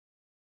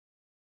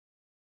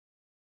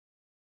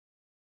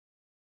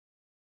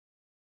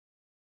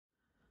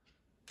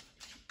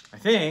I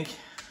think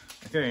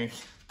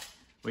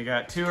we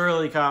got 2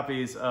 early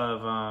copies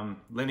of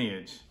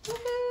Lineage,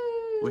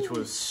 which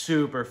was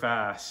super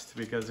fast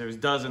because there's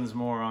dozens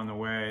more on the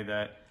way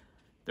that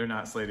they're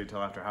not slated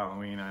till after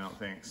Halloween, I don't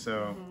think.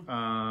 So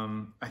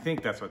I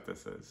think that's what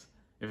this is.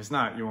 If it's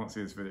not, you won't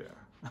see this video.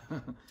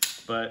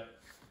 But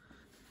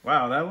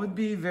wow, that would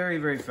be very,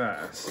 very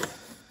fast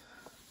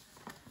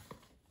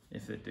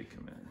if it did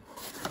come in.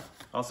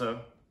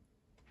 Also,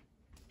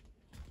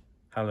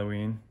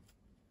 Halloween.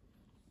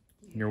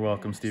 You're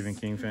welcome, Stephen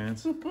King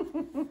fans.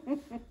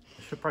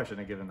 Probably shouldn't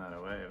have given that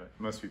away, but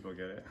most people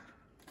get it.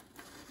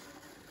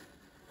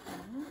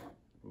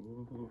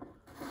 Ooh,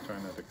 try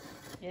not to.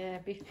 Yeah,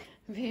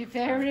 be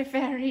very,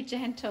 very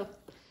gentle.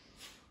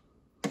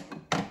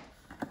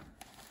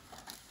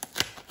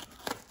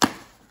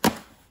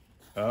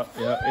 Oh,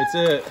 yeah, it's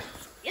it.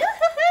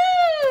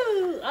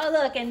 Yoo-hoo-hoo! Oh,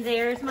 look, and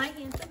there's my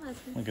handsome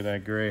husband. Look at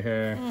that gray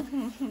hair.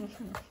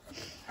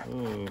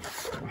 Ooh.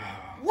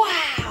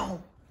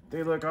 Wow!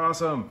 They look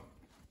awesome.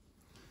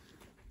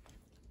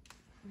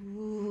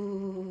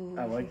 Ooh.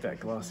 I like that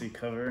glossy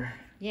cover.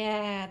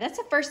 Yeah, that's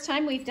the first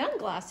time we've done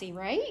glossy,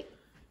 right?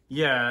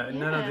 Yeah,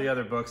 none of the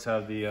other books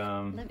have the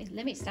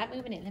Let me stop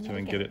moving it. Let me so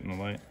we can get it in the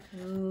light.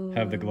 Ooh.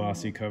 Have the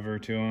glossy cover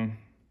to them.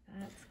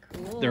 That's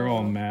cool. They're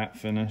all matte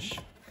finish.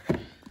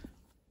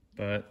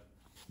 But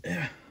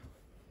yeah,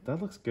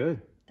 that looks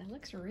good. That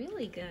looks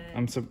really good.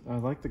 I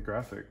like the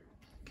graphic.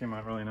 Came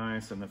out really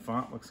nice, and the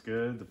font looks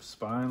good. The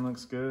spine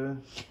looks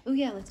good. Oh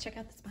yeah, let's check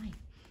out the spine,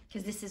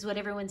 because this is what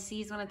everyone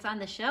sees when it's on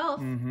the shelf.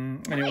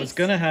 And it was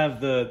gonna have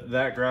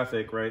that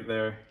graphic right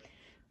there,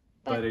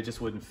 but it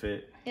just wouldn't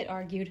fit. It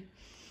argued.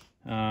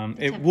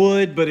 It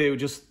would, but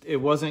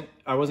it wasn't.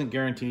 I wasn't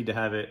guaranteed to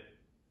have it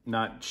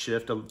not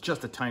shift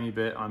just a tiny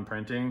bit on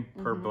printing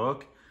per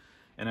book,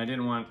 and I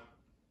didn't want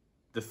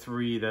the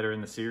 3 that are in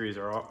the series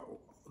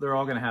they're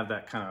all gonna have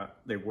that kind of.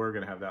 They were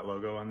gonna have that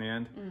logo on the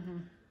end.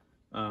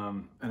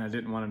 And I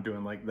didn't want them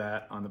doing like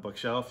that on the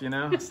bookshelf, you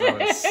know? So that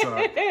would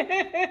suck.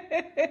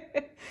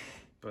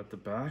 But the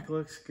back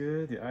looks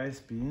good. The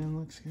ISBN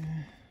looks good.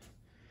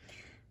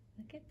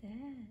 Look at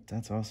that.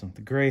 That's awesome.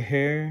 The gray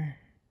hair.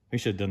 We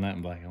should have done that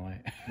in black and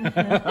white.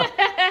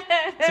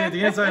 See what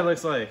the inside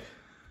looks like.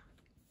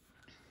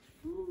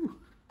 Ooh.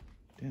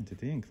 Damn, did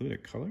they include a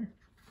color?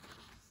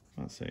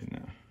 I'll say no.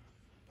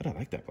 But I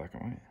like that black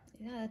and white.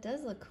 Yeah, it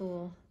does look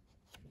cool.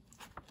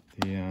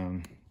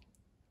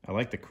 I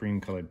like the cream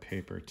colored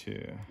paper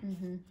too.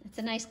 It's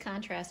a nice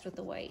contrast with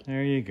the white.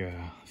 There you go.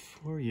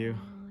 For you.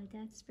 Oh,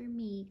 that's for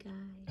me,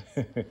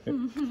 guys.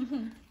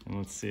 And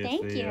let's see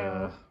Thank if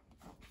you.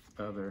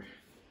 Other.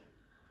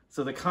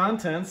 So the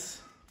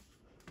contents,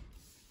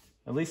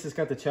 at least it's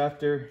got the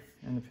chapter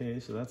and the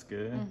page, so that's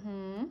good.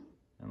 And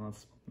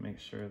let's make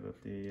sure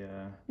that the...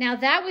 Now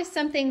that was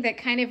something that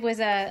kind of was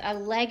a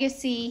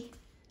legacy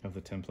of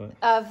the template.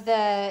 Of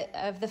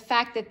the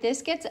fact that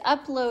this gets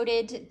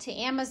uploaded to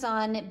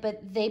Amazon,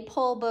 but they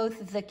pull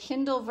both the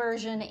Kindle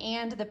version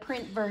and the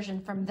print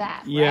version from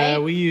that, Yeah,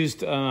 right? we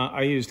used,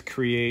 I used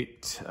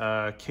Create,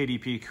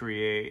 KDP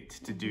Create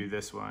to do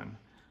this one.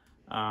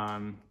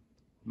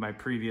 My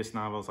previous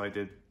novels I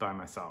did by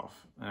myself,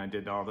 and I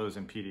did all those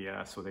in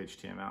PDFs with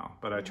HTML.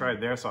 But I tried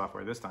their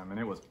software this time, and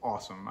it was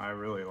awesome. I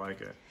really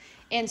like it.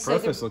 And so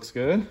Preface looks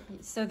good.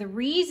 So the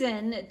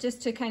reason,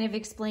 just to kind of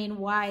explain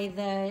why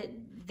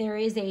there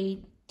is a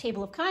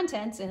table of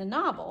contents in a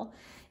novel,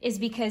 is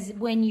because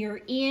when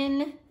you're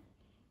in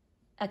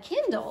a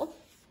Kindle,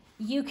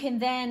 you can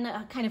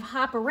then kind of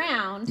hop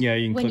around. Yeah,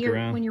 you can click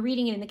around. When you're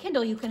reading it in the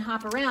Kindle, you can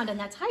hop around, and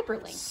that's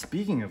hyperlinked.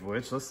 Speaking of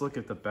which, let's look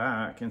at the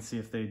back and see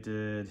if they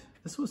did.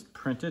 This was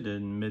printed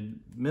in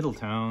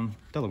Middletown,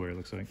 Delaware, it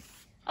looks like.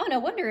 Oh, no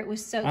wonder it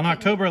was so... On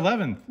October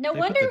 11th. No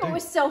wonder it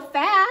was so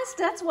fast.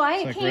 That's why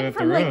it came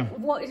from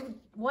like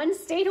one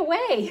state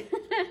away.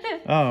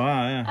 Oh,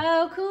 wow, yeah.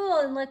 Oh, cool.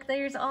 And look,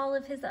 there's all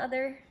of his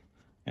other...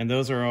 And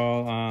those are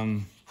all,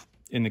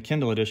 in the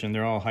Kindle edition,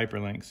 they're all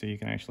hyperlinked, so you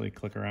can actually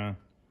click around.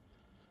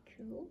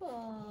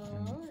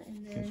 Cool.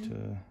 And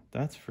then...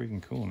 That's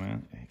freaking cool,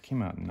 man. It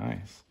came out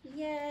nice.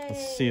 Yay.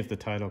 Let's see if the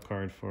title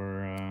card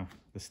for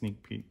the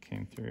sneak peek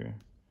came through.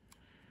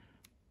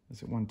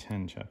 Is it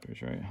 110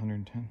 chapters, right?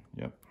 110?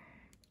 Yep.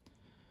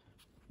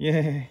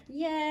 Yay.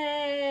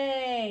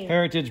 Yay.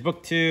 Heritage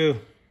Book 2.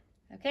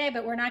 Okay,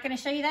 but we're not going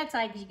to show you that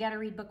side because you got to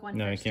read book 1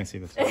 No, first. you can't see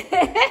this.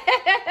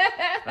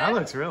 That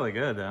looks really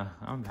good, though.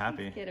 I'm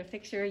happy. Get a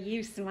picture of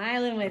you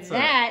smiling with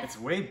that. It's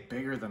way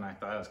bigger than I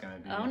thought it was going to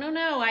be. Oh,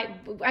 no.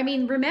 I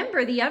mean,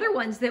 remember the other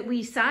ones that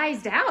we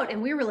sized out and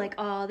we were like,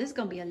 oh, this is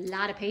going to be a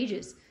lot of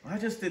pages. I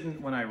just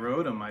didn't, when I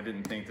wrote them, I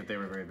didn't think that they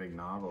were very big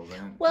novels.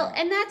 Well,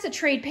 and that's a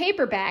trade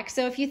paperback.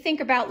 So if you think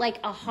about like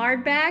a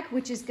hardback,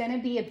 which is going to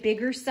be a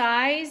bigger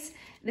size,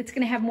 that's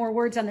going to have more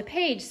words on the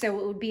page, so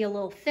it would be a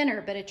little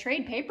thinner. But a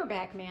trade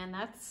paperback, man,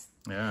 that's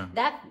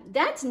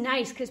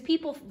nice because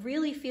people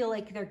really feel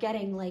like they're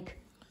getting like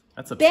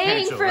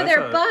bang for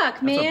their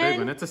buck, man. That's a big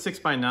one. It's a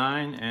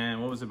 6x9,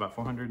 and what was it, about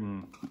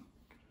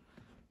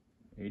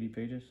 480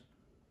 pages?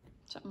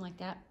 Something like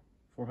that.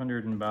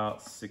 400 and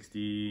about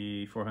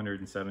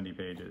 470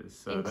 pages.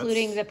 So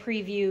including the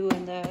preview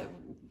and the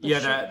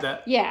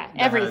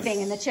everything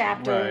has, in the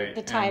chapter, right,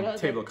 the title,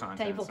 table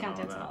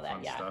contents and all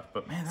that. Yeah. Stuff.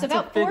 But man, that's so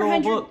about a big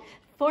old book.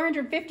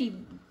 450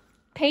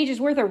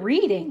 pages worth of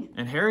reading.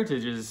 And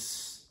Heritage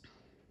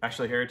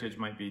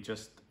might be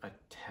just a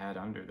tad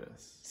under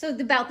this. So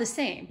about the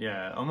same.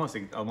 Yeah, almost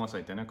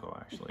identical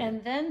actually.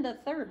 And then the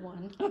third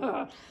one.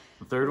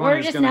 The third one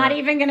we're just not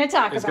even going to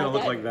talk about it. It's going to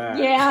look like that.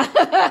 Yeah.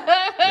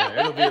 Yeah,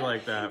 it'll be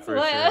like that for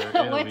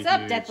sure. What's up,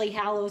 huge. Deathly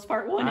Hallows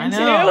Part 1 and 2?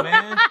 I know,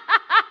 man.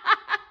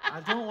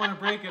 I don't want to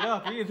break it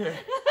up either.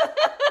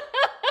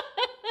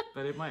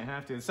 But it might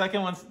have to. The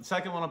second one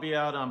will be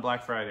out on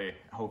Black Friday,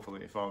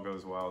 hopefully, if all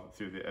goes well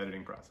through the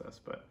editing process.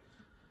 But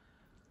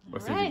all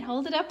right,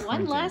 hold it up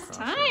one last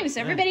time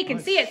so everybody can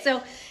see it.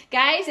 So,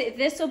 guys,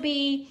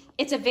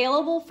 it's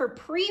available for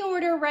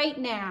pre-order right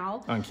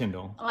now. On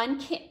Kindle. On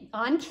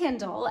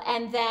Kindle.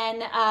 And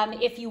then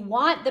if you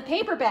want the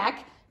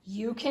paperback,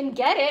 you can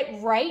get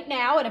it right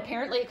now. And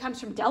apparently it comes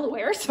from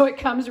Delaware, so it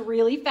comes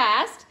really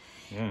fast.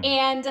 Yeah.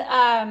 And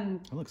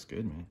that looks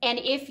good, man. And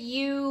if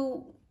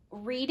you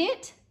read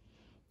it,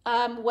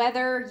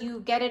 whether you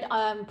get it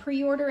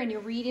pre-order and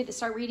you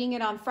start reading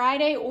it on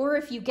Friday, or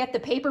if you get the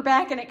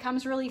paperback and it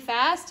comes really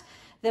fast,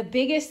 the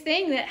biggest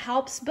thing that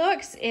helps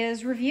books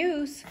is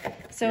reviews.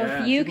 So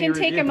if you can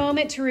take a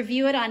moment to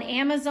review it on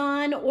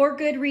Amazon or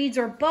Goodreads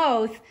or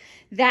both,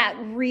 that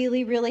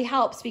really, really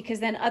helps,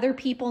 because then other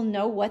people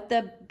know what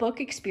the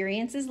book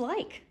experience is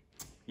like.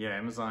 Yeah,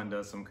 Amazon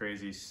does some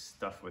crazy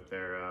stuff with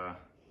their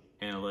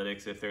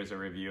analytics if there's a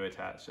review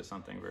attached to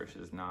something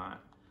versus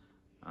not.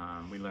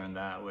 We learned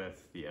that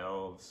with The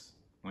Elves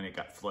when it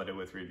got flooded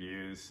with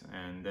reviews,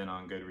 and then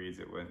on Goodreads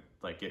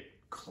it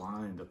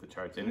climbed up the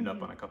charts. It ended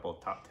up on a couple of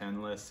top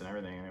 10 lists and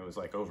everything, and it was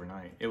like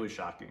overnight. It was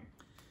shocking.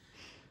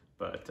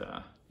 But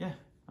yeah,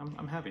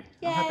 I'm happy.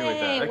 Yay! I'm happy with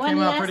that. That came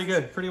out pretty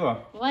good, pretty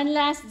well. One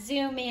last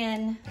zoom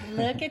in.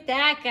 Look at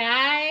that,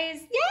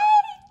 guys.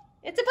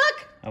 Yay! It's a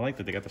book. I like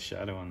that they got the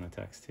shadow on the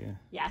text too.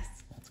 Yes.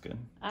 That's good.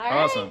 All right.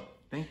 Awesome.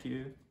 Thank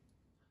you.